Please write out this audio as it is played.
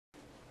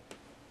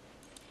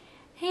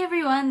Hey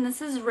everyone,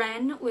 this is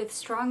Ren with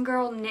Strong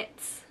Girl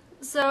Knits.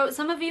 So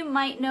some of you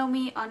might know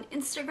me on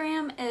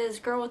Instagram as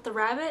Girl with the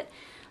Rabbit.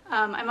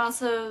 I'm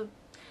also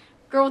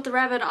Girl with the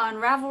Rabbit on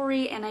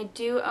Ravelry, and I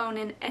do own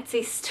an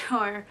Etsy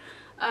store.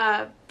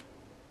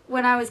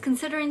 When I was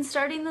considering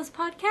starting this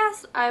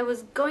podcast, I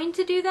was going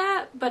to do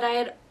that,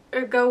 but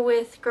go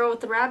with Girl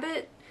with the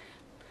Rabbit.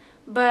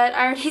 But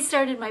I already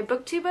started my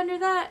booktube under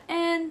that,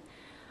 and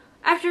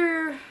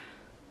after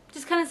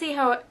just kind of see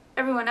how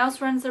everyone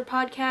else runs their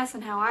podcast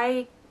and how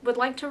I would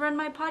like to run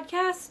my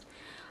podcast.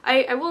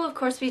 I will of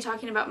course be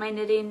talking about my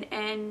knitting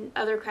and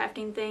other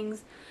crafting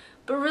things,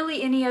 but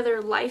really any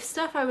other life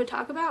stuff I would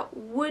talk about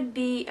would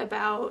be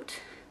about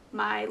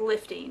my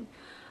lifting.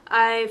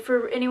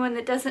 For anyone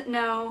that doesn't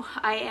know,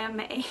 I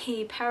am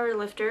a power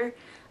lifter.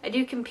 I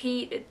do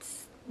compete.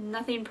 It's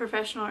nothing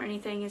professional or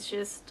anything. It's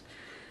just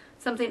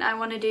something I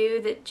want to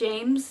do that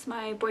James,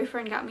 my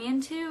boyfriend, got me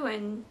into,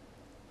 and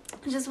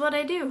it's just what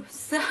I do.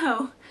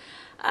 So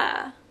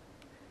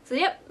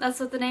yep, that's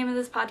what the name of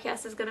this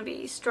podcast is going to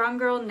be, Strong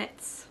Girl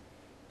Knits.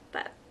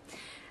 But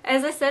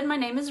as I said, my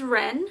name is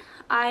Ren.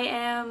 I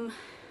am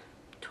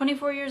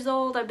 24 years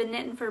old. I've been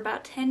knitting for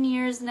about 10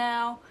 years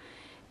now,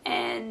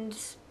 and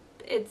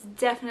it's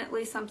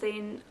definitely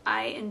something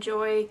I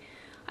enjoy.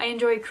 I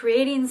enjoy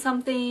creating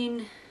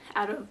something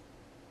out of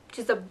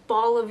just a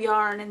ball of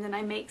yarn, and then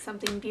I make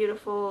something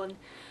beautiful, and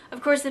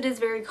of course it is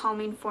very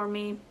calming for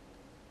me,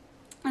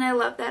 and I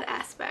love that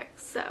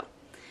aspect. So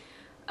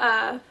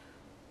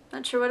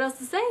not sure what else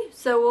to say,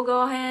 so we'll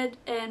go ahead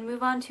and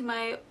move on to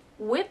my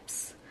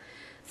whips.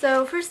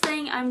 So first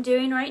thing I'm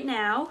doing right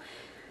now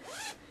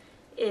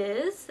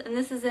is, and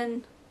this is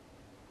in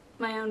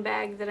my own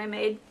bag that I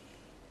made,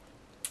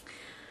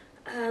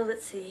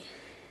 let's see,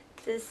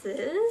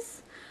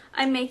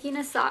 I'm making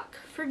a sock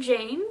for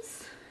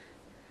James.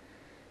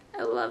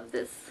 I love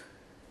this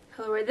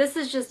colorway. This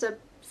is just a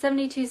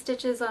 72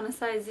 stitches on a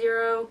size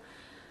 0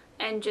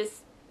 and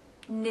just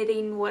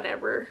knitting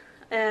whatever.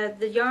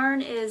 The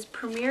yarn is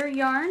Premier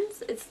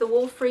Yarns. It's the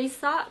wool free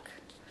sock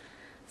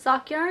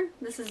yarn.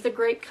 This is the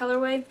grape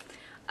colorway.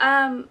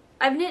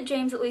 I've knit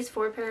James at least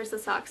 4 pairs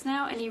of socks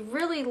now, and he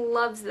really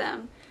loves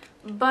them,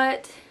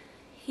 but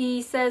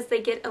he says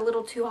they get a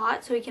little too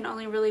hot, so he can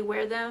only really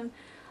wear them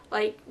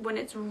like when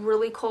it's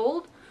really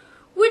cold,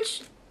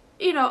 which,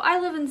 you know, I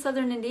live in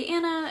southern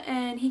Indiana,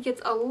 and he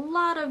gets a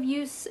lot of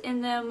use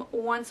in them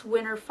once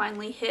winter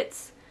finally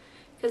hits,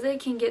 because it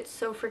can get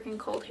so freaking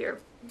cold here.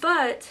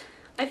 But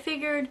I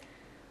figured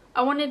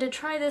I wanted to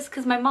try this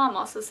because my mom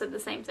also said the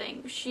same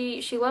thing.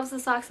 She loves the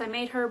socks I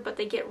made her, but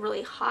they get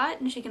really hot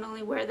and she can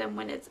only wear them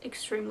when it's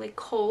extremely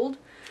cold.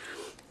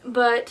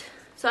 So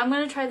I'm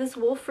going to try this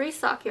wool free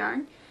sock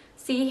yarn,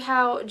 see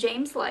how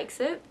James likes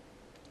it.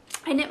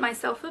 I knit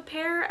myself a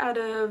pair out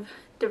of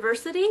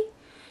Diversity,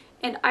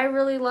 and I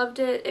really loved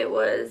it.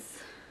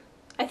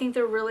 I think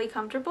they're really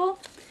comfortable.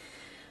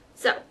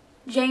 So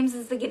James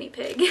is the guinea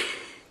pig.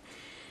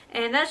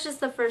 And that's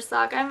just the first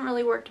sock. I haven't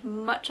really worked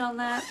much on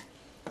that.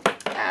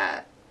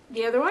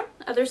 The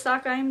other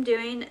sock I'm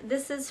doing,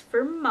 this is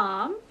for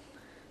Mom.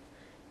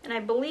 And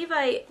I believe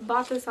I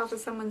bought this off of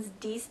someone's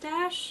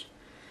D-stash.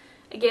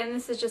 Again,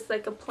 this is just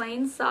like a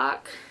plain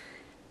sock.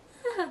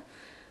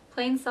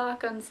 Plain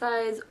sock on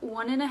size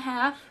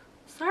 1.5.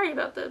 Sorry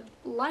about the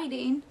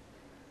lighting.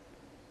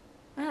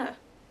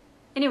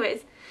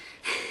 Anyways,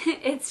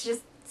 it's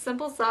just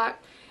simple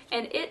sock.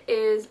 And it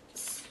is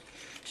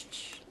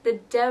the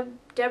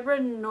Deborah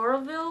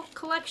Norville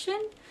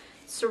collection,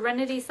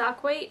 Serenity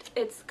sock weight.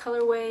 It's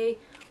colorway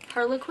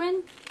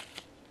Harlequin.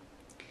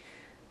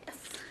 Yes.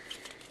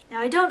 Now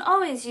I don't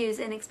always use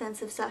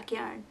inexpensive sock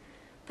yarn,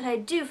 but I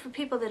do for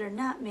people that are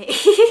not me.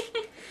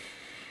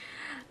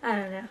 I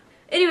don't know.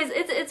 Anyways,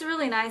 it's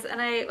really nice,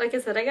 and like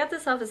I said, I got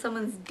this off of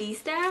someone's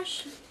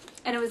D-stash,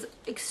 and it was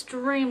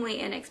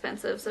extremely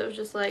inexpensive, so it was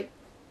just like,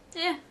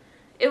 yeah.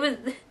 It was,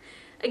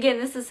 again,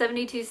 this is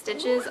 72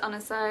 stitches on a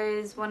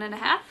size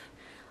 1.5.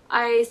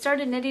 I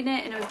started knitting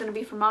it, and it was going to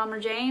be for Mom or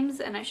James,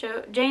 and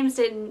James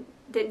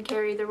didn't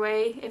care either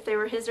way if they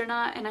were his or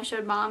not, and I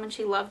showed Mom and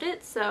she loved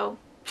it, so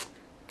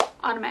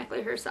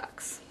automatically her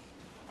socks.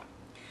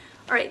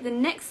 Alright, the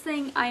next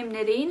thing I'm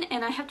knitting,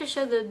 and I have to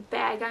show the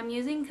bag I'm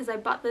using because I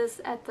bought this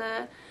at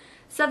the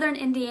Southern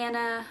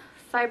Indiana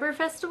Fiber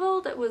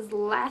Festival that was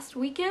last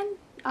weekend,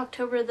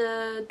 October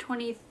the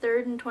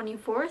 23rd and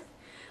 24th.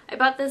 I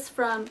bought this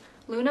from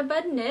Luna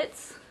Bud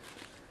Knits.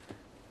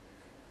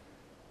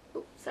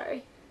 Oops,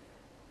 sorry.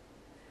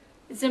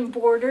 It's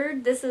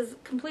embroidered. This is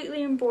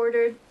completely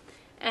embroidered,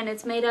 and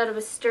it's made out of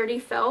a sturdy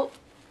felt.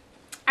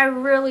 I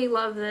really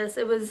love this.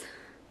 It was,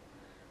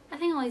 I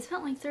think I only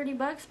spent like 30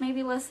 bucks,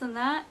 maybe less than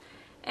that.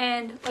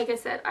 And like I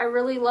said, I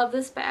really love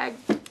this bag,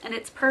 and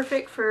it's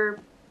perfect for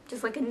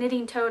just like a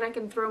knitting tote. I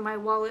can throw my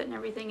wallet and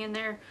everything in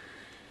there.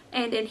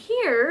 And in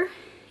here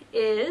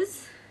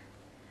is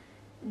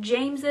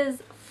James's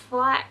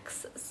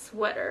flax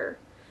sweater.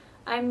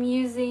 I'm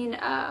using,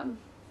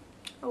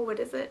 what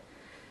is it?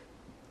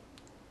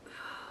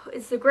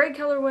 It's the gray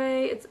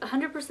colorway. It's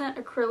 100%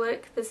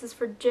 acrylic. This is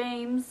for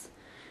James.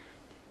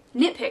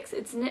 Knit Picks.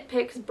 It's Knit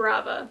Picks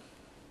Brava.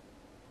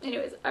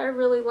 Anyways, I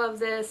really love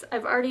this.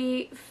 I've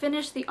already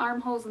finished the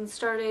armholes and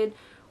started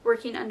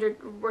working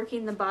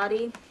the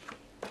body.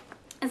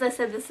 As I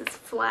said, this is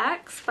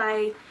Flax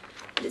by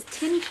this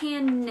Tin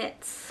Can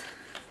Knits.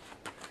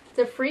 It's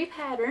a free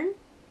pattern.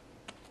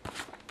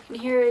 And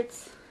here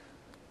it's,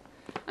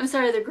 I'm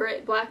sorry, they're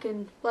great black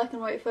and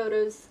white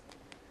photos.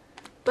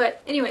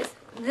 But anyways,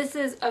 this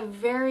is a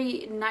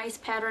very nice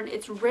pattern.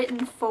 It's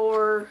written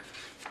for,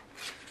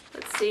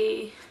 let's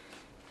see,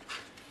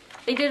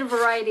 they did a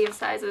variety of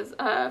sizes,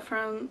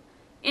 from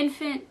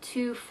infant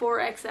to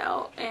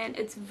 4XL, and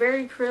it's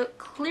very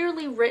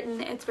clearly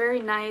written. It's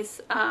very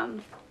nice.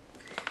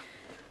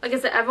 Like I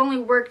said, I've only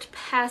worked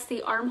past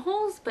the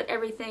armholes, but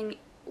everything,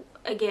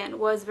 again,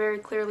 was very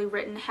clearly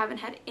written. Haven't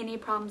had any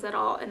problems at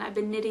all, and I've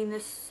been knitting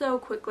this so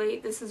quickly.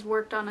 This is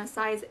worked on a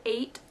size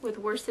 8 with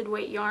worsted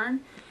weight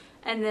yarn,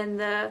 and then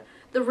the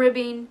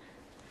ribbing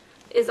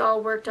is all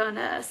worked on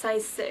a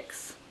size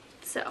 6.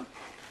 So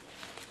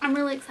I'm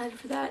really excited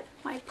for that.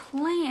 My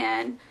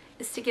plan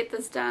is to get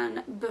this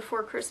done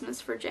before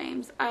Christmas for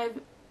James.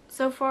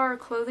 So far,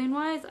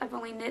 clothing-wise, I've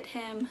only knit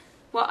him,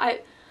 well, I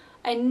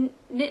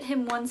knit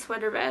him one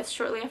sweater vest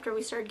shortly after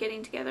we started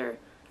getting together,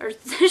 or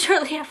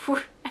shortly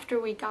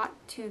after we got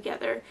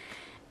together,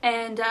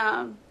 and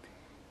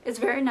it's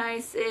very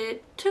nice.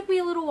 It took me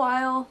a little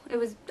while. I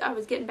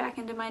was getting back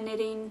into my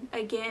knitting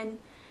again,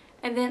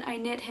 and then I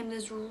knit him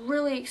this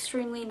really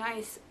extremely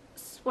nice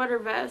sweater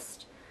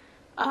vest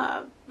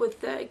with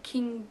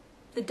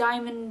the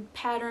diamond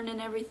pattern and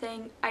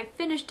everything. I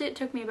finished it.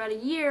 Took me about a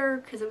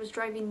year because it was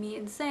driving me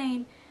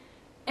insane.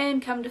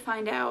 And come to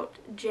find out,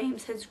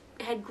 James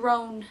had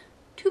grown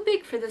too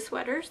big for the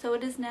sweater, so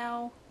it is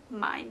now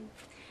mine.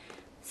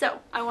 So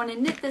I want to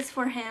knit this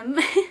for him,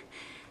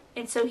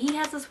 and so he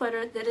has a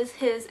sweater that is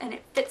his, and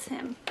it fits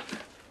him.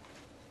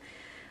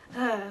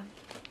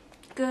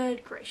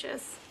 Good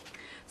gracious.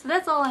 So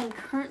that's all I'm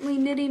currently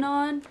knitting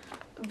on.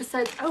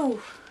 Besides,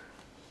 oh,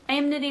 I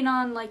am knitting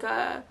on like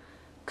a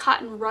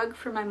cotton rug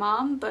for my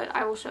mom, but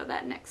I will show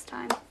that next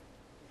time.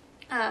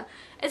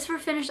 As for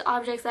finished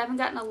objects, I haven't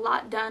gotten a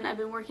lot done. I've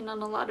been working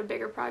on a lot of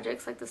bigger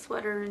projects like the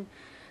sweater, and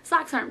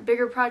socks aren't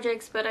bigger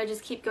projects, but I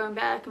just keep going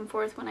back and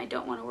forth when I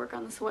don't want to work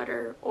on the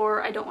sweater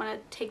or I don't want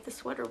to take the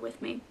sweater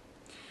with me.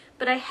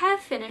 But I have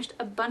finished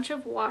a bunch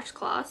of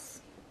washcloths,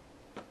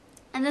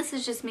 and this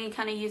is just me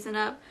kind of using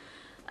up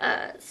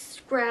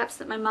scraps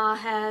that my ma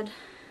had.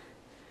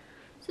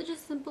 So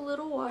just simple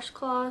little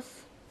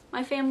washcloths.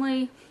 My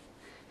family,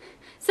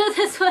 so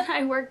this one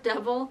I worked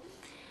double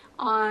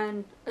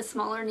on a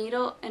smaller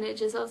needle, and I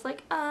was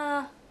like,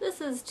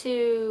 this is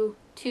too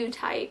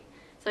tight,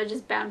 so I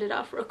just bound it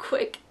off real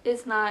quick.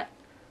 It's not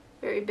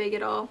very big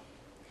at all.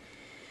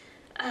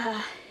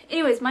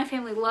 Anyways, my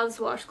family loves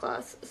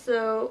washcloths,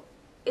 so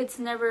I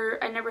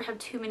never have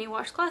too many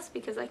washcloths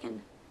because I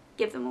can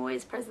give them away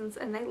as presents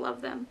and they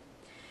love them.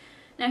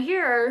 Now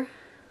here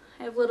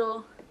I have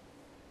little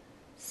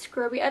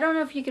scrubby, I don't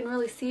know if you can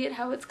really see it,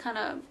 how it's kind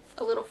of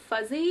a little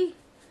fuzzy.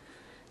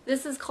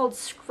 This is called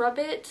Scrub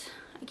It.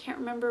 I can't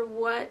remember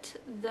what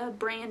the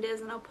brand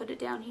is, and I'll put it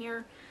down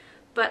here.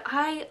 But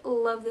I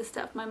love this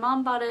stuff. My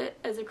mom bought it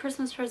as a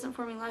Christmas present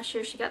for me last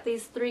year. She got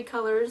these 3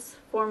 colors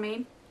for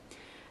me,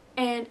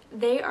 and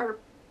they are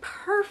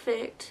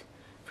perfect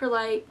for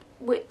like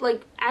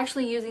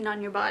actually using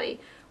on your body.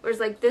 Whereas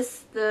like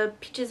this, the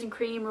Peaches and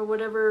Cream or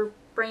whatever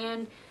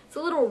brand, it's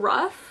a little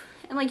rough,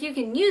 and like you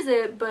can use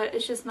it, but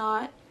it's just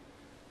not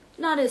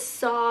as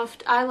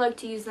soft. I like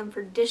to use them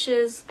for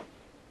dishes.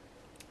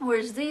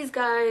 Whereas these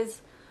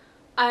guys,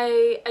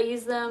 I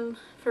use them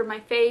for my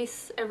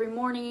face every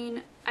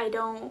morning.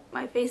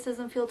 My face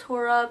doesn't feel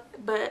tore up,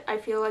 but I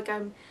feel like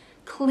I'm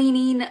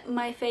cleaning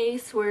my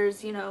face.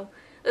 Whereas, you know,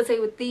 let's say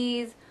with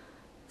these,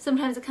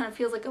 sometimes it kind of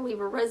feels like I leave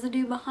a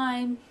residue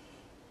behind.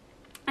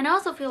 And I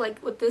also feel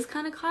like with this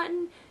kind of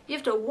cotton, you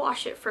have to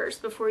wash it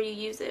first before you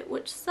use it,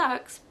 which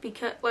sucks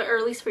because, or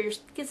at least for your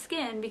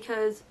skin,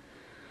 because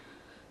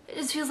it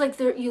just feels like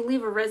you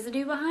leave a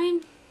residue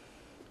behind.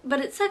 But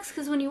it sucks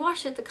because when you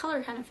wash it, the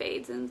color kind of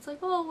fades, and it's like,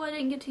 oh, well, I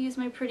didn't get to use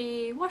my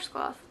pretty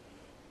washcloth.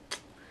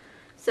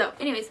 So,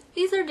 anyways,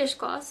 these are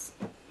dishcloths,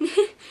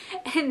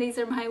 and these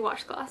are my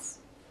washcloths.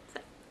 So,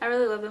 I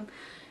really love them.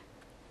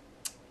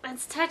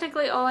 That's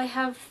technically all I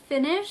have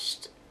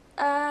finished.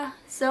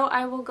 So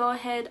I will go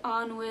ahead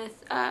on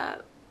with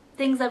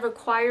things I've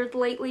acquired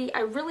lately. I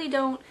really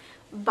don't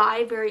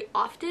buy very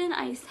often.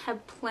 I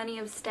have plenty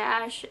of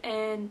stash,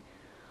 and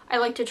I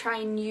like to try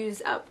and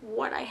use up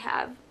what I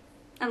have.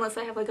 Unless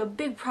I have like a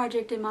big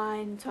project in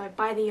mind, so I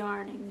buy the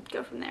yarn and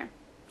go from there.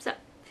 So,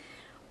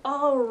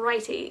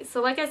 alrighty.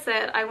 So like I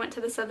said, I went to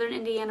the Southern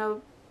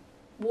Indiana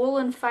Wool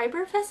and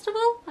Fiber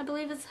Festival, I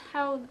believe is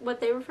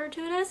what they refer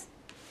to it as.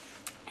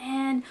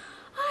 And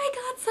I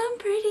got some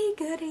pretty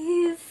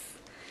goodies.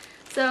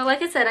 So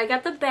like I said, I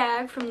got the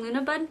bag from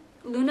Luna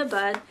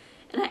Bud,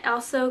 and I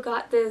also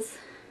got this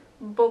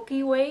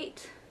bulky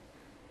weight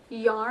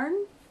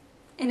yarn.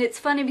 And it's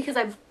funny because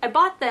I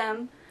bought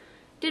them,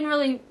 didn't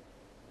really,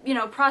 you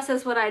know,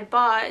 process what I'd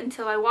bought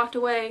until I walked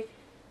away,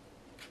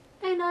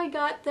 and I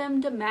got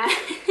them to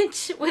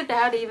match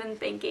without even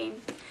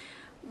thinking.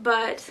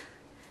 But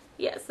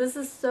yes, this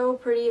is so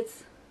pretty.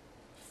 It's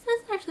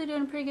actually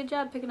doing a pretty good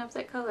job picking up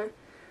that color.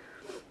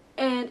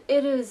 And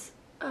it is,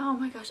 oh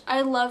my gosh,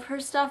 I love her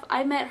stuff.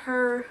 I met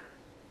her,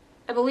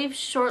 I believe,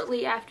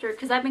 shortly after,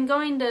 because I've been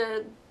going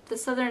to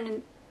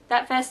the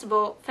that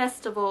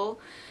festival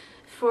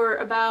for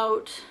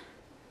about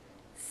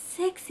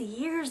 6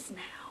 years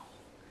now.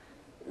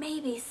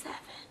 Maybe 7.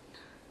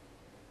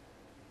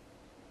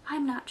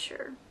 I'm not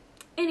sure.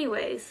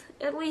 Anyways,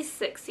 at least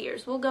 6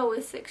 years. We'll go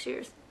with 6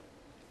 years.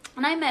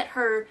 And I met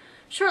her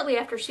shortly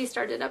after she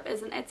started up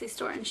as an Etsy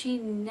store, and she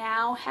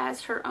now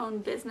has her own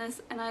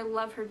business, and I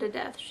love her to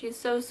death. She's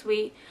so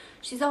sweet.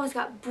 She's always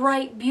got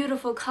bright,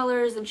 beautiful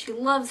colors, and she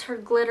loves her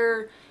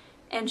glitter,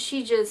 and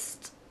she's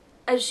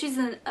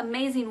an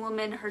amazing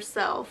woman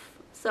herself.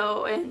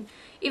 So, and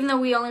even though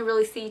we only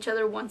really see each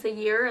other once a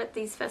year at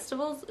these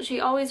festivals, she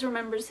always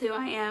remembers who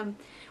I am,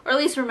 or at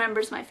least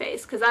remembers my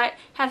face, because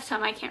half the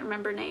time I can't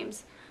remember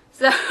names.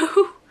 So,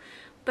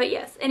 but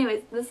yes,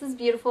 anyways, this is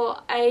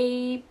beautiful.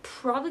 I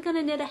probably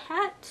gonna knit a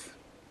hat.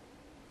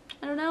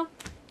 I don't know.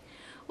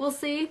 We'll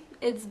see.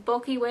 It's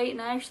bulky weight,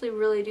 and I actually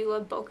really do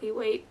love bulky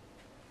weight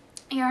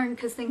yarn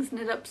because things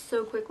knit up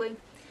so quickly.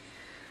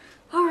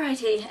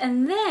 Alrighty,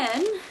 and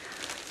then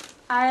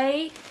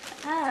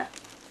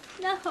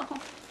no.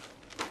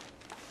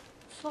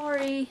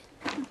 Sorry.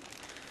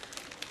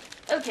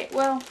 Okay,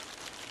 well,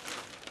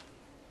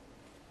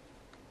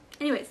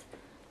 anyways,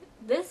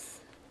 this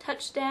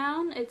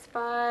Touchdown, it's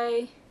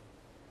by,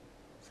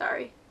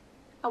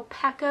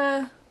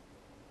 Alpaca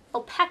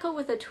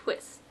with a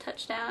Twist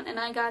Touchdown, and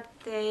I got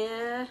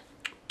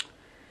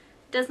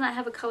does not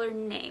have a color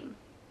name.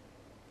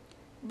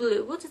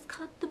 Blue, we'll just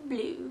call it the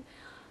blue.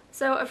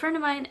 So a friend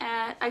of mine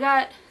I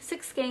got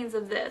 6 skeins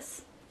of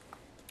this,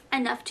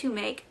 enough to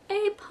make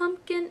a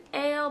pumpkin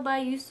ale by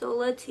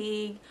Usola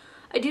Teague.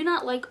 I do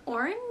not like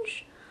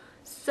orange,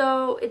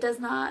 so it does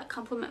not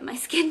complement my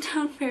skin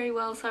tone very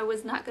well, so I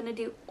was not going to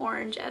do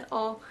orange at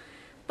all.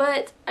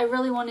 But I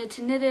really wanted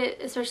to knit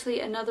it, especially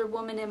another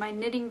woman in my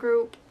knitting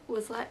group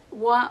was like,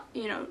 what,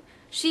 you know,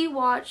 she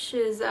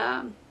watches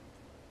the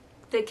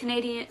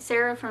Canadian,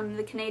 Sarah from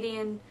the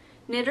Canadian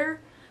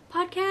Knitter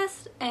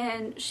podcast,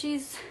 and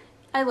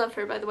I love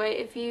her, by the way.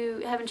 If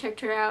you haven't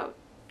checked her out,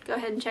 go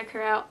ahead and check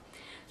her out.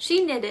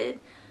 She knitted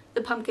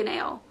the pumpkin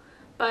ale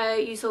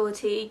by Usola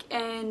Teague,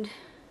 and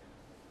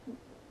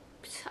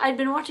I'd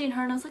been watching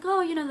her and I was like,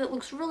 oh, you know, that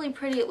looks really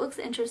pretty, it looks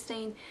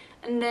interesting.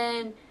 And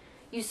then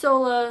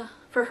Usola,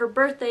 for her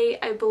birthday,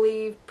 I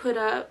believe, put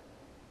her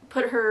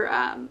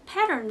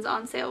patterns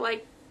on sale,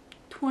 like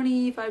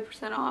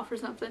 25% off or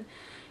something.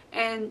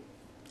 And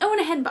I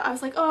went ahead and I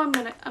was like, oh, I'm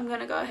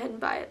gonna go ahead and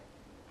buy it.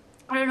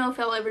 I don't know if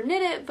I'll ever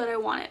knit it, but I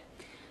want it.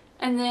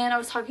 And then I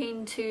was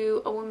talking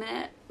to a woman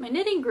at my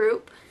knitting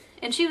group,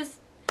 and she was,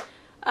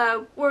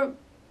 we're a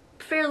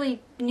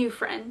fairly new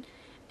friend,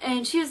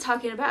 and she was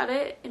talking about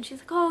it, and she's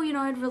like, oh, you know,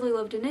 I'd really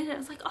love to knit it. I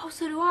was like, oh,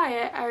 so do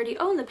I. I already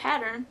own the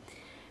pattern.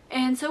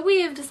 And so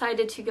we have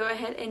decided to go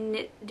ahead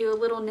and do a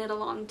little knit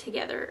along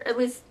together. At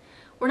least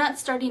we're not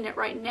starting it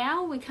right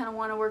now. We kind of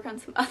want to work on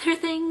some other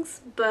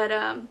things, but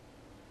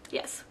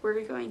yes,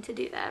 we're going to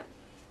do that.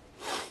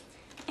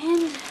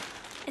 And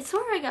I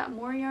swear I got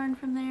more yarn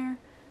from there,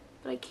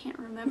 but I can't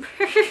remember.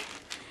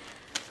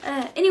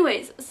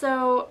 Anyways,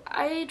 so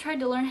I tried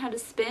to learn how to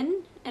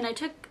spin, and I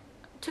took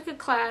a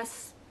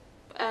class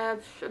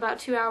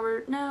about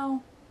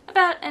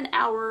an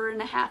hour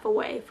and a half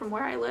away from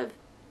where I live.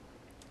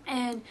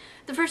 And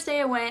the first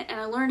day I went and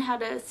I learned how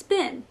to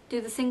spin,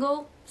 do the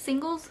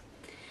singles.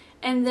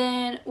 And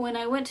then when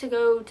I went to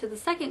go to the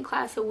second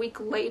class a week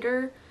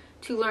later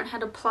to learn how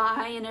to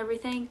ply and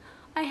everything,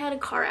 I had a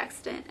car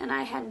accident and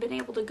I hadn't been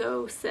able to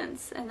go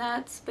since, and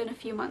that's been a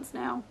few months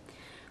now.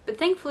 But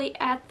thankfully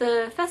at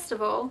the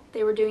festival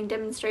they were doing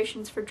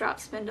demonstrations for drop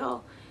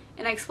spindle,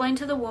 and I explained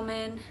to the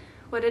woman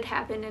what had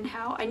happened and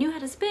how I knew how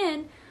to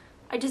spin,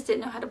 I just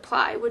didn't know how to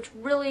ply, which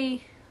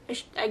really,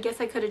 I guess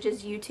I could have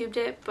just YouTubed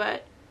it,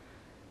 but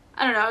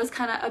I don't know, I was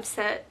kind of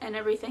upset and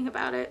everything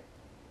about it.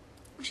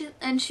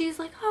 She's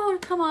like, oh,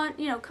 come on,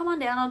 you know, come on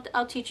down,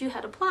 I'll teach you how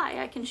to ply.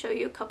 I can show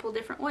you a couple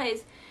different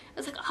ways. I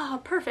was like,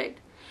 oh, perfect.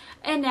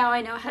 And now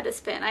I know how to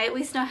spin. I at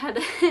least know how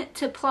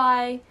to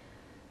ply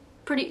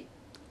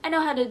I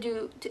know how to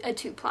do a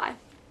 2-ply.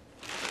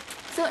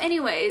 So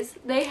anyways,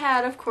 they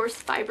had, of course,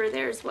 fiber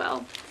there as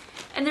well.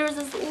 And there was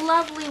this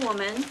lovely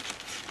woman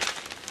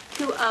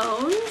who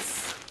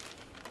owns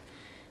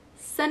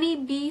Sunny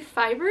Bee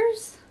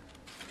Fibers,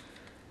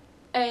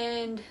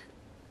 and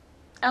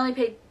I only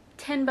paid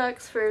 $10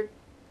 for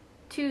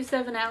 2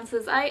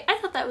 7-ounces. I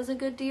thought that was a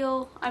good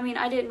deal. I mean,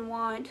 I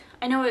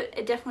know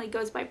it definitely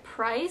goes by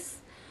price,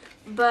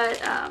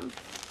 but I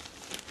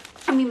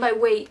mean by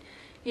weight.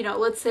 You know,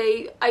 let's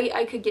say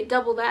I could get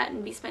double that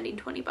and be spending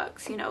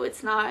 $20. You know,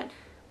 it's not,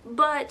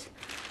 but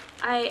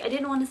I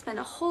didn't want to spend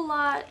a whole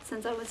lot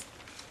since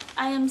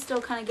I am still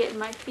kind of getting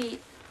my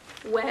feet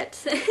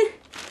wet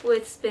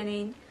with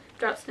spinning,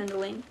 drop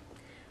spindling.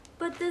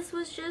 But this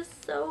was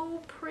just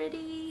so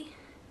pretty.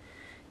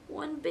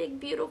 One big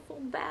beautiful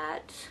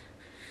bat.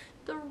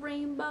 The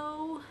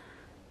rainbow.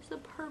 The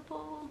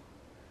purple.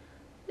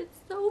 It's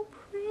so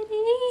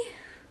pretty.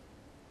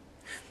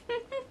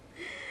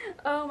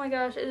 Oh my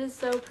gosh, it is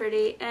so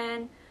pretty.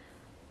 And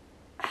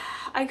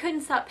I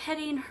couldn't stop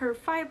petting her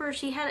fiber.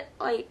 She had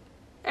like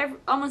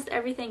almost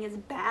everything is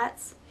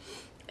bats.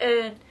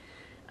 And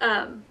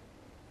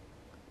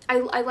I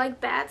like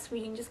bats where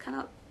you can just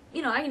kind of,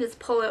 you know, I can just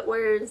pull it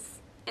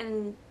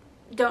and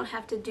don't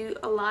have to do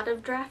a lot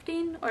of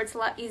drafting, or it's a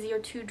lot easier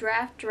to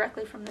draft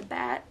directly from the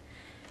bat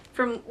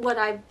from what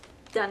I've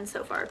done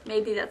so far.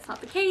 Maybe that's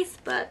not the case,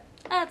 but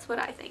that's what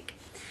I think.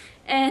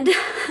 And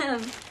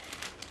I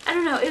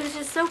don't know, it was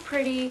just so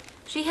pretty.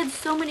 She had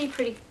so many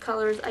pretty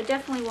colors. I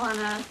definitely want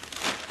to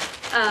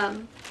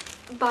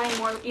buy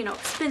more, you know,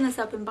 spin this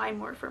up and buy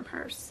more from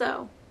her.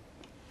 So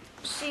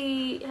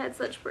she had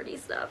such pretty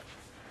stuff.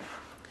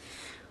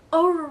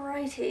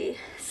 Alrighty,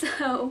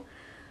 so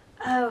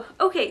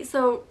okay,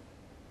 so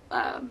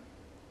a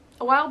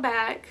while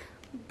back,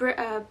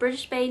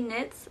 British Bay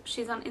Knits,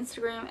 she's on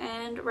Instagram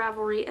and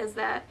Ravelry as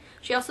that.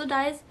 She also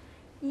dyes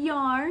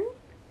yarn.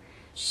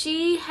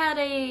 She had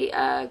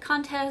a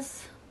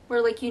contest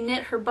where like you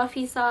knit her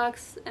Buffy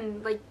socks,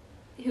 and like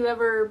who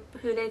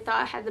they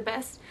thought had the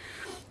best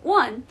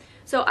won.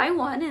 So I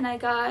won, and I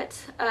got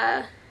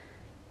I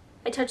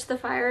Touch the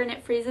Fire and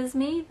It Freezes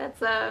Me.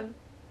 That's a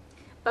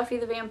Buffy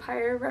the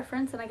Vampire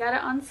reference, and I got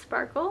it on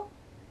Sparkle.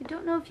 I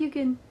don't know if you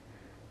can,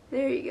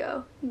 there you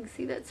go, you can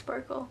see that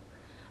sparkle.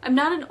 I'm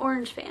not an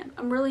orange fan,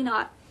 I'm really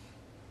not.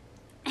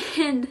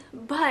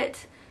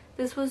 But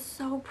this was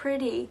so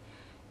pretty,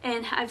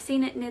 and I've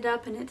seen it knit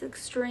up and it's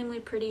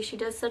extremely pretty. She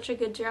does such a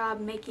good job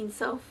making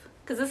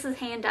because this is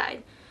hand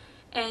dyed,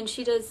 and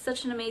she does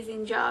such an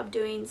amazing job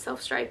doing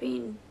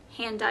self-striping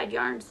hand dyed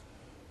yarns.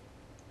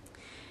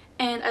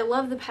 And I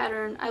love the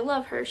pattern. I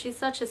love her. She's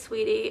such a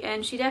sweetie,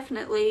 and she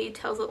definitely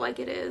tells it like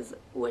it is,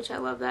 which I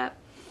love that.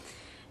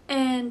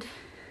 And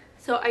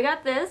so I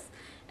got this,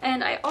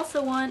 and I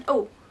also won,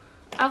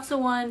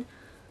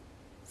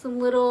 some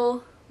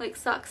little like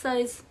sock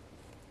size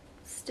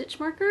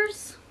stitch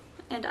markers,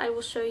 and I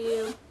will show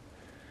you,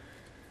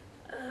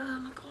 oh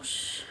my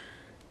gosh,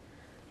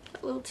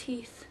 that little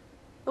teeth.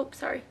 Oh,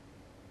 sorry.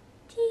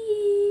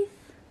 Teeth.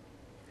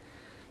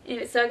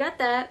 Anyway, so I got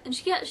that, and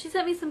she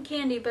sent me some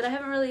candy, but I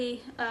haven't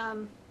really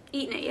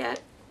eaten it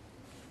yet.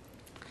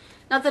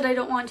 Not that I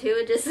don't want to,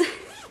 it just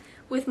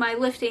with my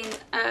lifting,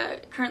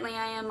 currently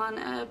I am on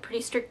a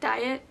pretty strict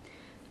diet.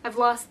 I've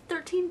lost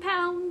 13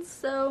 pounds,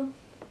 so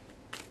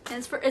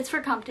and it's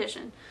for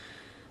competition.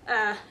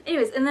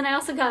 Anyways, and then I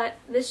also got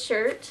this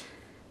shirt.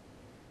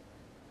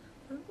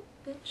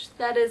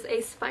 That is a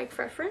Spike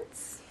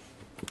reference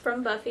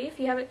from Buffy. If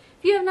you have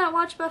not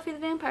watched Buffy the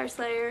Vampire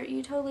Slayer,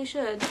 you totally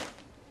should.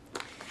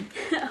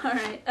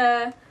 Alright,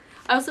 I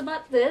also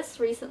bought this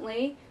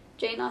recently,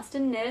 Jane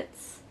Austen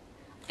Knits.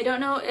 I don't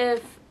know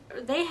if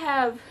they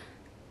have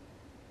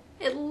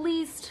at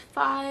least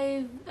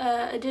 5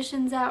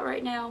 editions out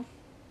right now.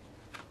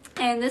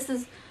 And this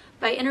is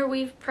by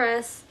Interweave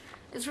Press.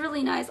 It's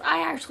really nice.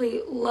 I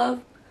actually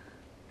love,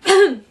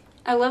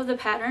 I love the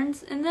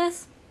patterns in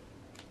this.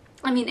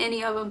 I mean,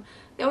 any of them.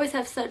 They always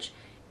have such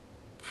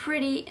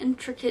pretty,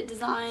 intricate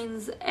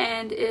designs,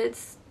 and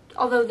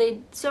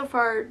although so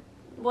far,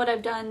 what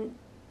I've done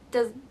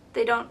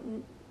they're not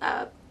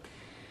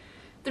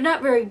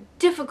very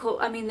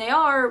difficult. I mean, they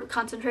are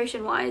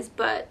concentration wise,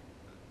 but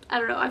I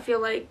don't know, I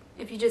feel like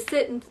if you just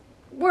sit and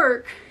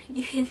work,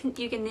 you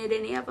can knit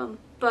any of them.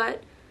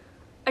 But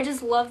I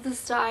just love the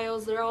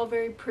styles. They're all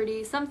very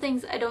pretty. Some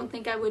things I don't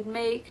think I would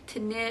make to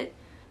knit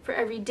for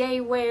everyday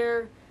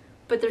wear,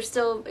 but they're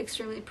still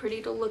extremely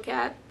pretty to look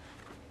at.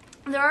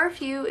 There are a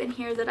few in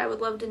here that I would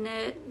love to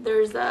knit.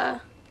 There's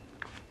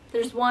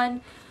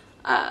one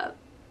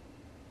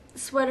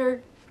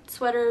sweater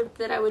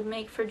that I would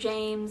make for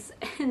James,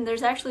 and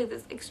there's actually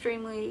this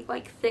extremely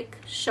like thick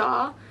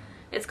shawl.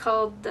 It's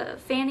called the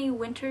Fanny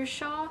Winter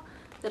Shawl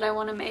that I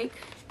want to make.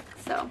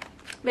 So,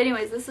 but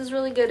anyways, this is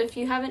really good. If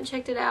you haven't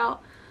checked it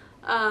out,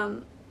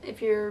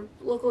 if your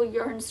local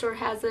yarn store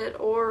has it,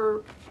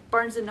 or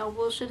Barnes &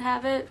 Noble should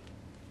have it,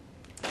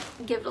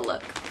 give it a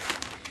look.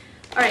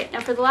 Alright,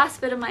 now for the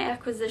last bit of my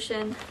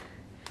acquisition,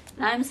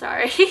 and I'm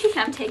sorry,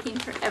 I'm taking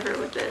forever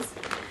with this,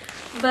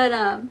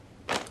 but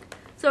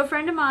so a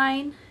friend of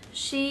mine,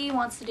 she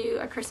wants to do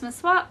a Christmas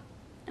swap,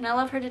 and I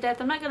love her to death.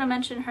 I'm not going to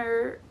mention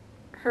her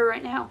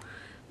right now,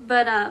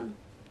 but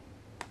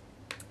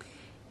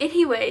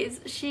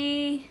anyways,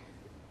 she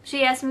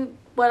asked me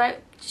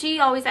she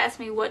always asks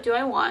me what do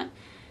I want,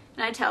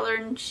 and I tell her,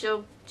 and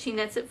she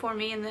knits it for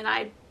me, and then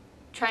I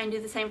try and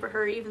do the same for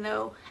her, even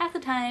though half the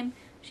time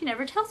she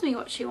never tells me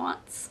what she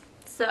wants.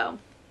 So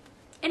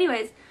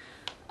anyways,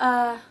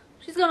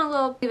 she's going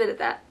to leave it at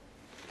that.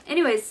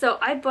 Anyways, so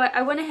I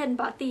went ahead and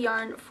bought the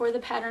yarn for the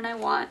pattern I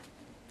want,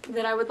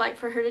 that I would like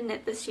for her to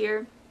knit this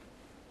year.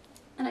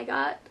 And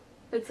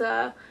it's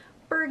a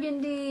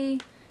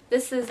burgundy.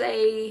 This is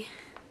a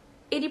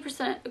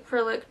 80%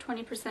 acrylic,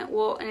 20%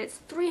 wool, and it's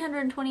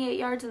 328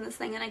 yards in this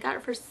thing, and I got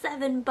it for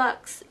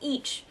 $7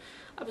 each.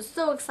 I was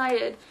so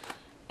excited,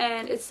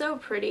 and it's so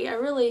pretty. I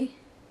really,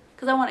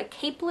 because I want a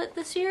capelet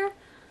this year,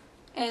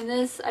 and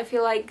this I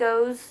feel like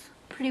goes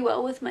pretty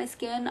well with my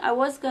skin. I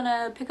was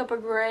gonna pick up a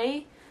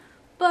gray,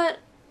 but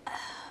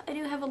I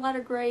do have a lot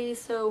of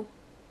grays, so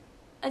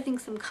I think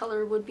some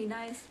color would be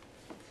nice.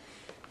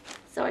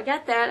 So I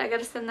got that. I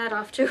gotta send that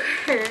off to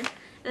her.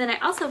 And then I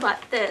also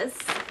bought this.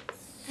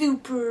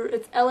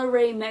 It's Ella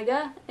Ray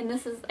Mega, and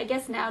this is, I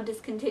guess, now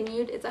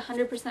discontinued. It's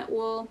 100%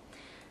 wool.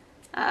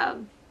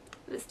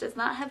 This does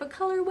not have a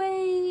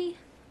colorway.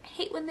 I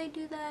hate when they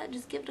do that.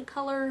 Just give it a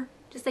color.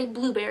 Just say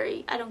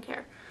blueberry. I don't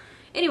care.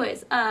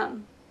 Anyways,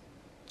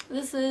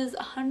 this is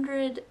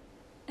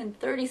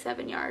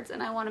 137 yards,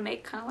 and I want to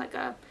make kind of like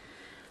a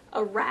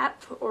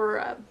wrap, or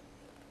a,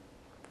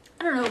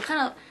 I don't know,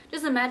 kind of,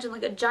 just imagine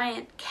like a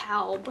giant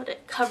cowl, but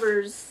it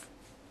covers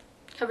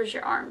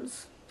your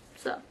arms.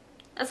 So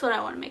that's what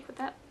I want to make with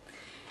that.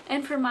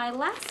 And for my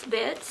last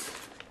bit,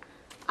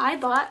 I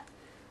bought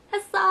a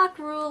sock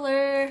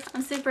ruler.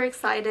 I'm super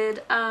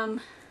excited.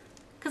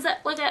 Because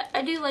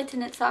I do like to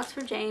knit socks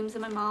for James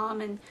and my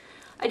mom, and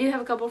I do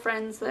have a couple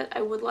friends that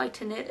I would like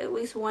to knit at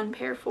least one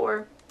pair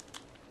for.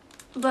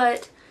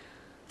 But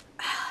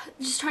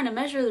just trying to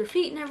measure their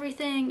feet and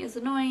everything is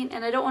annoying,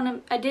 and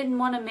I didn't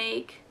want to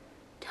make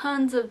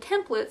tons of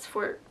templates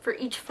for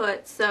each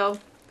foot, so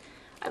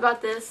I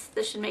bought this.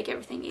 This should make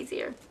everything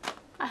easier.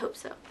 I hope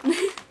so.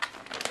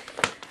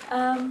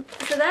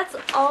 So that's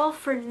all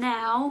for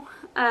now.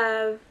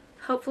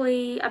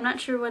 Hopefully, I'm not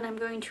sure when I'm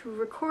going to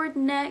record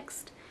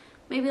next.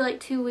 Maybe like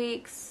 2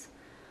 weeks.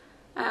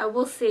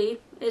 We'll see.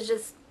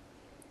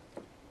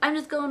 I'm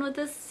just going with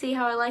this, see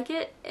how I like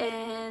it,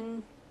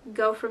 and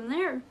go from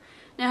there.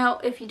 Now,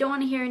 if you don't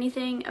want to hear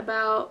anything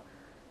about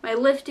my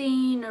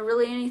lifting or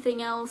really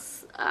anything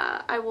else,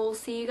 I will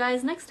see you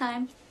guys next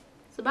time.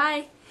 So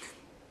bye!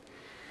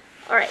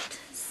 Alright,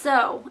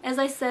 so as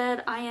I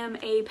said, I am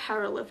a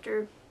power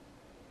lifter.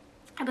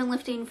 I've been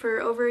lifting for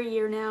over a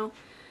year now.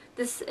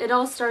 It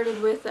all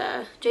started with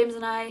James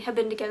and I have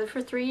been together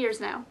for 3 years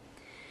now.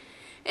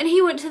 And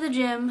he went to the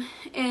gym,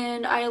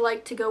 and I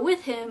like to go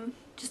with him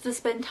just to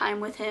spend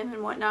time with him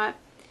and whatnot.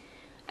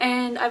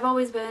 And I've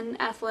always been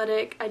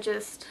athletic. I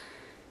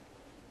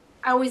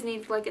always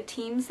need like a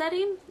team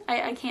setting.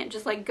 I can't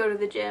just like go to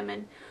the gym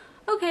and,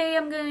 okay,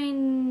 I'm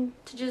going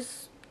to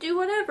just do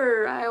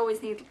whatever. I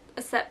always need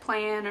a set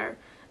plan or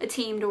a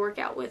team to work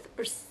out with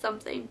or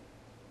something.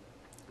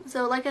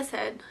 So like I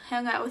said, I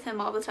hung out with him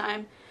all the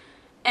time.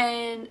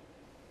 And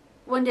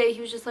one day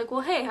he was just like,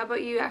 well, hey, how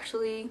about you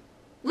actually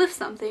lift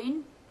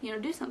something, you know,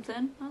 do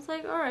something. I was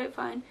like, alright,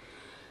 fine.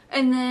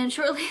 And then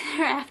shortly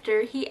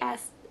thereafter, he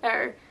asked,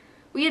 or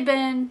he had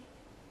done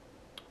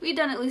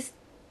at least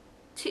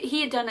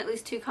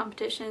 2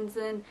 competitions,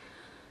 and,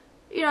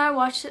 you know, I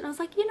watched it and I was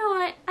like, you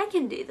know, I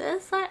can do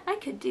this. I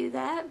could do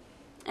that.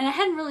 And I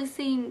hadn't really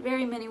seen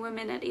very many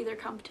women at either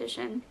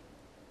competition.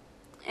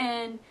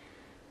 And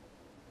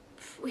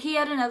he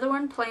had another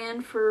one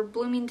planned for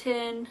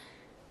Bloomington,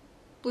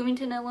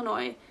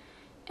 Illinois,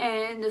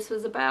 and this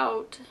was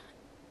about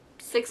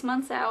 6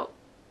 months out,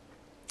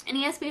 and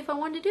he asked me if I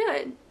wanted to do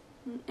it,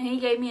 and he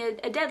gave me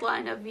a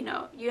deadline of, you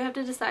know, you have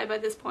to decide by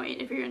this point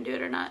if you're gonna do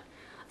it or not.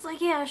 I was like,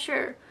 yeah,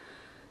 sure.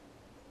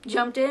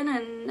 Jumped in,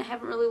 and I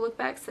haven't really looked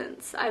back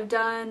since. I've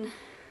done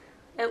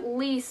at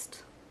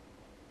least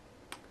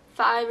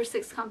 5 or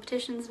 6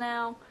 competitions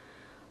now.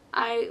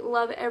 I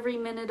love every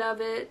minute of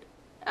it.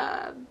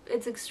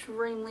 It's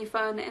extremely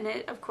fun, and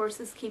it, of course,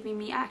 is keeping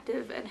me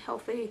active and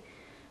healthy.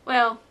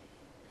 Well,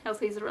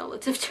 healthy is a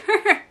relative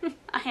term.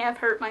 I have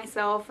hurt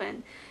myself,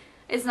 and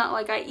it's not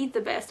like I eat the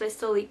best. I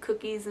still eat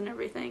cookies and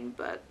everything,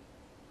 but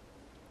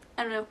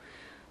I don't know.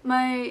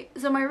 My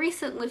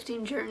recent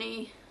lifting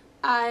journey,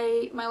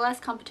 my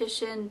last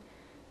competition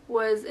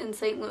was in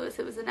St. Louis.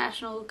 It was a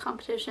national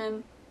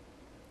competition.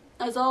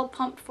 I was all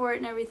pumped for it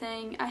and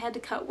everything. I had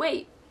to cut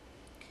weight.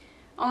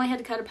 I only had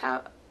to cut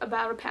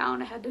about a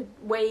pound. I had to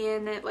weigh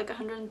in at like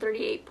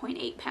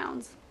 138.8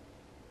 pounds.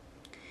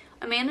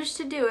 I managed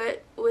to do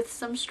it with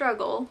some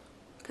struggle,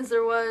 because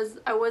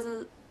I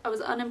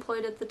was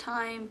unemployed at the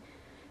time,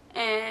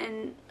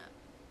 and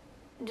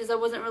just I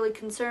wasn't really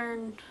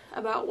concerned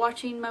about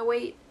watching my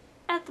weight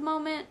at the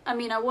moment. I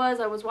mean, I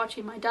was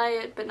watching my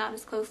diet, but not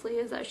as closely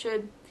as I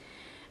should.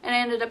 And I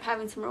ended up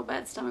having some real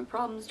bad stomach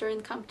problems during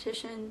the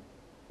competition.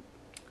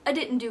 I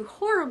didn't do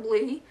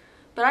horribly,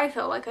 but I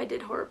felt like I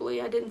did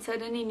horribly. I didn't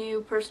set any new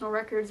personal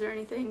records or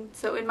anything,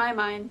 so in my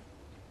mind,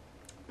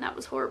 that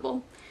was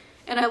horrible.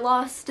 And I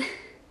lost,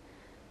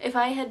 if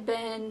I had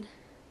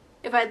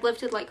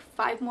lifted like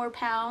 5 more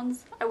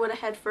pounds, I would have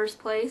had first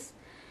place.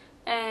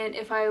 And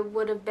if I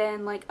would have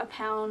been like a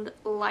pound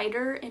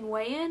lighter in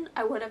weigh-in,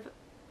 I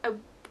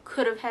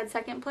could have had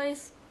second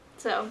place.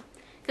 So,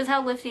 because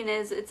how lifting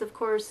is, it's of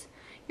course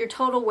your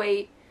total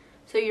weight,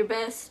 so your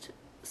best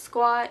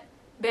squat,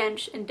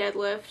 bench, and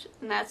deadlift,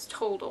 and that's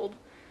totaled.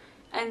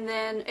 And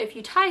then if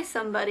you tie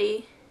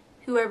somebody,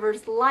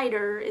 whoever's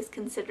lighter is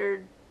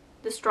considered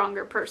the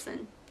stronger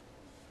person.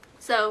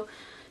 So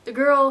the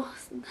girl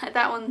at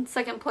that one,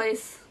 second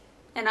place,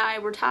 and I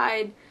were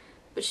tied,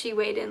 but she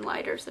weighed in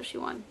lighter, so she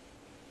won.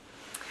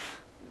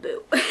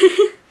 Boo.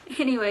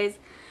 Anyways,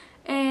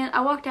 and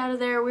I walked out of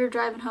there, we were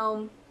driving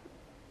home,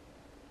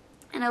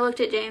 and I looked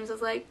at James, I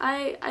was like,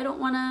 I don't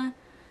want to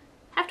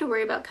have to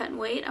worry about cutting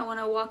weight. I want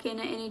to walk in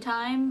at any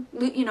time,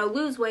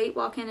 lose weight,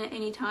 walk in at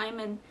any time,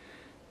 and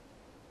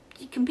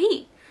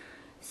compete.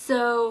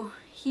 So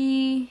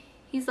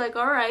he's like,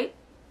 alright.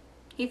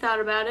 He thought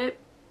about it.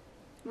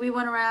 We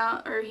went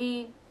around,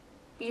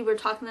 we were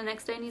talking the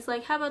next day, and he's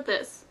like, how about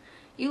this?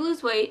 You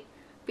lose weight,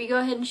 but you go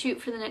ahead and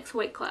shoot for the next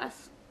weight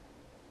class.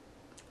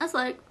 I was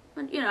like,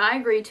 I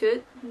agreed to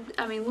it.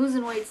 I mean,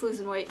 losing weight's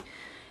losing weight.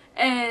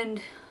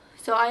 And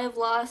so I have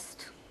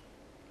lost,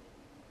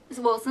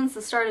 well, since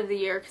the start of the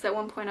year, because at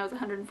one point I was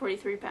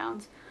 143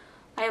 pounds,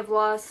 I have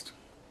lost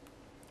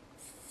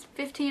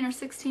 15 or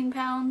 16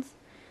 pounds.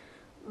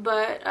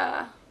 But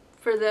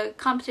for the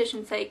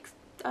competition's sake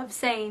of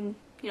saying,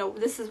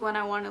 this is when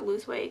I want to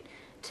lose weight,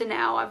 to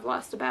now I've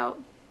lost about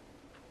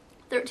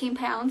 13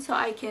 pounds, so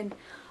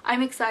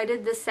I'm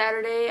excited. This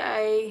Saturday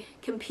I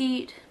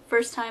compete,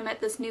 first time at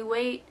this new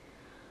weight.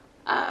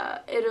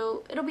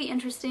 It'll be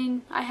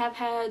interesting. I have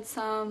had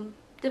some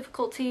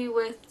difficulty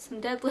with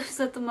some deadlifts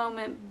at the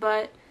moment,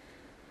 but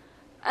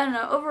I don't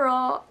know,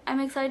 overall I'm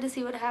excited to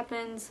see what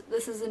happens.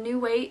 This is a new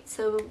weight,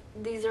 so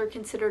these are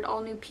considered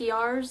all new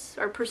PRs,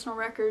 or personal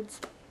records.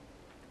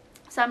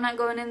 So I'm not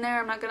going in there,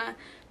 I'm not gonna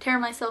tear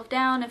myself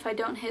down if I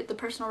don't hit the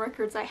personal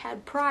records I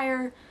had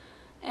prior,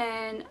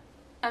 and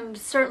I'm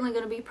certainly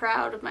gonna be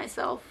proud of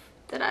myself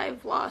that I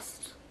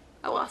lost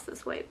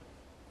this weight.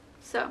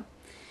 So,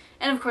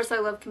 and of course I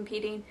love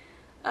competing.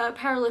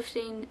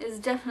 Powerlifting is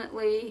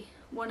definitely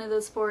one of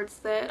those sports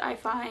that I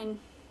find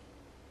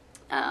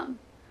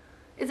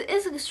it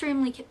is an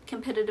extremely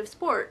competitive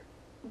sport,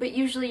 but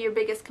usually your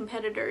biggest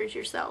competitor is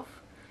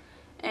yourself,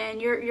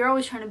 and you're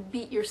always trying to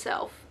beat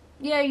yourself.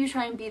 Yeah, you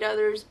try and beat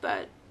others,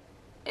 but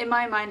in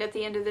my mind, at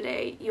the end of the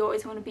day, you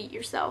always want to beat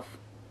yourself.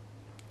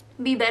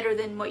 Be better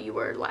than what you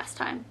were last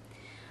time.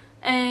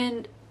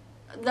 And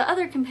the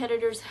other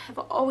competitors have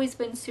always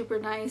been super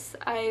nice.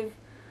 I've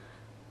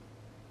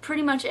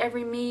pretty much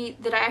every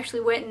meet that I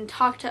actually went and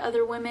talked to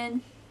other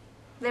women,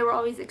 they were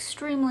always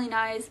extremely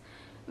nice,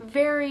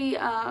 very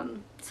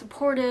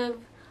supportive.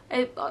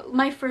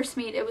 My first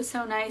meet, it was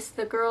so nice.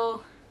 The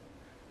girl,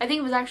 I think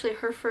it was actually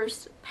her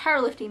first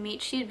powerlifting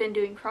meet. She had been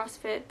doing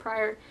CrossFit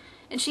prior,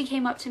 and she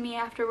came up to me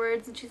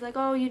afterwards and she's like,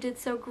 oh, you did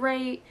so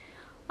great.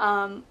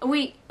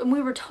 We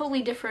were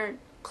totally different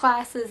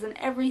classes and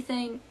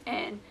everything,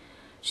 and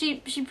she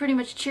pretty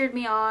much cheered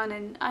me on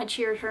and I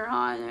cheered her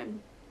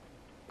on.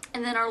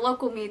 And then our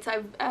local meets,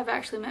 I've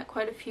actually met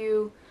quite a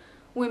few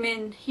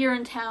women here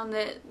in town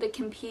that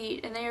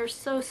compete, and they are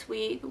so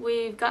sweet.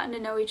 We've gotten to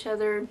know each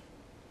other.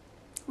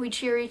 We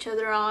cheer each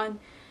other on,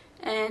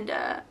 and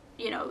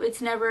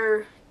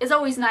it's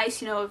always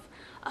nice, if,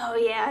 oh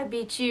yeah, I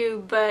beat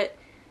you, but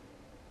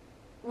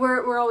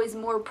we're always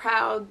more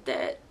proud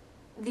that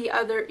the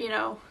other,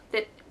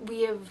 that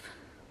we have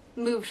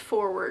moved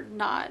forward,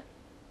 not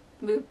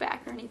moved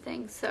back or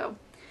anything. So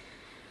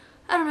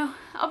I don't know,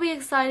 I'll be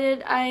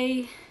excited.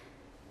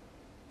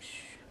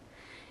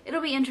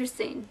 It'll be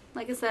interesting.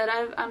 Like I said,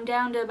 I'm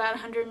down to about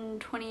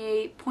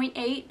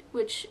 128.8,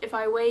 which if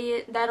I weigh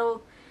it,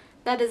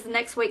 that is the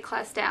next weight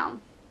class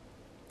down.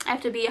 I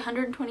have to be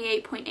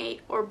 128.8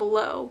 or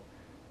below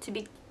to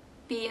be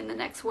in the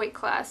next weight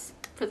class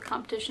for the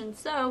competition.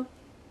 So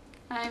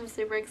I'm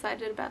super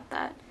excited about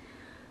that.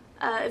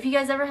 If you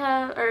guys ever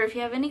have, or if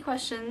you have any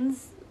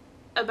questions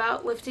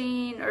about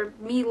lifting or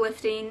me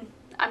lifting,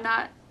 I'm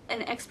not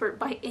an expert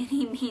by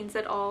any means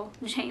at all.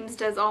 James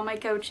does all my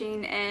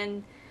coaching,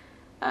 and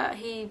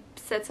he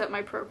sets up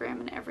my program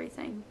and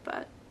everything,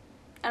 but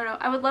I don't know.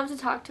 I would love to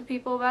talk to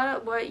people about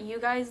it, what you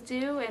guys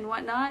do and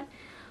whatnot.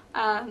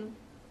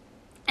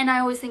 And I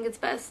always think it's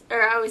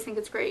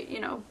great,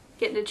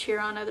 getting to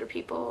cheer on other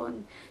people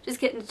and just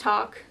getting to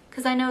talk.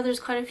 Because I know there's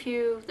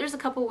a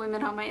couple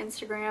women on my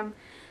Instagram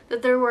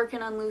that they're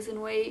working on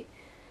losing weight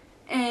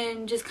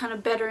and just kind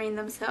of bettering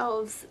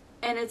themselves.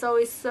 And it's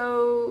always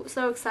so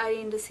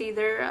exciting to see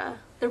their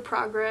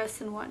progress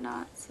and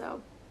whatnot.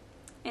 So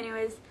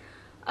anyways,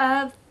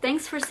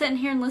 thanks for sitting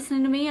here and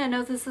listening to me. I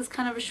know this is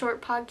kind of a short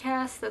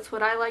podcast. That's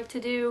what I like to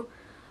do.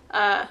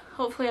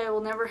 Hopefully I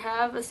will never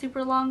have a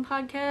super long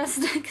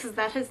podcast because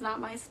that is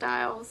not my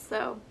style.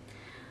 So,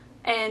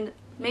 and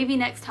maybe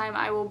next time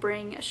I will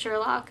bring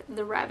Sherlock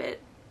the rabbit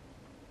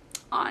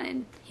on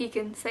and he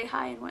can say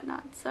hi and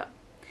whatnot. So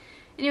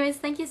anyways,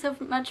 thank you so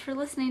much for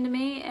listening to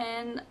me,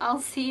 and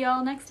I'll see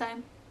y'all next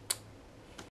time.